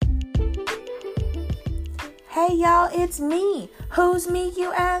Hey y'all, it's me. Who's me,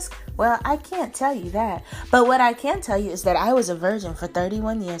 you ask? Well, I can't tell you that. But what I can tell you is that I was a virgin for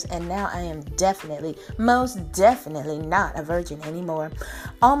 31 years and now I am most definitely not a virgin anymore.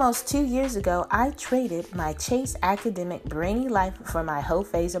 Almost 2 years ago, I traded my chaste academic brainy life for my hoe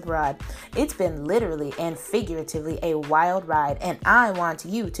phase abroad. It's been literally and figuratively a wild ride, and I want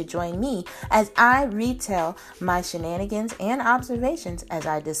you to join me as I retell my shenanigans and observations as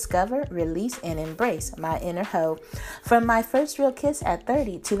I discover, release, and embrace my inner hoe. From my first real kiss at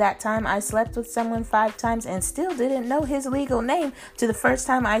 30 to that time I slept with someone 5 times and still didn't know his legal name, to the first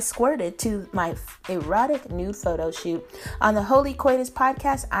time I squirted, to my erotic nude photo shoot. On the Holy Coitus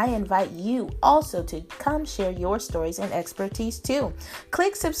podcast, I invite you also to come share your stories and expertise too.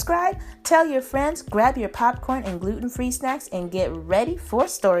 Click subscribe, tell your friends, grab your popcorn and gluten-free snacks, and get ready for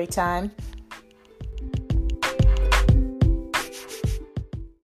story time.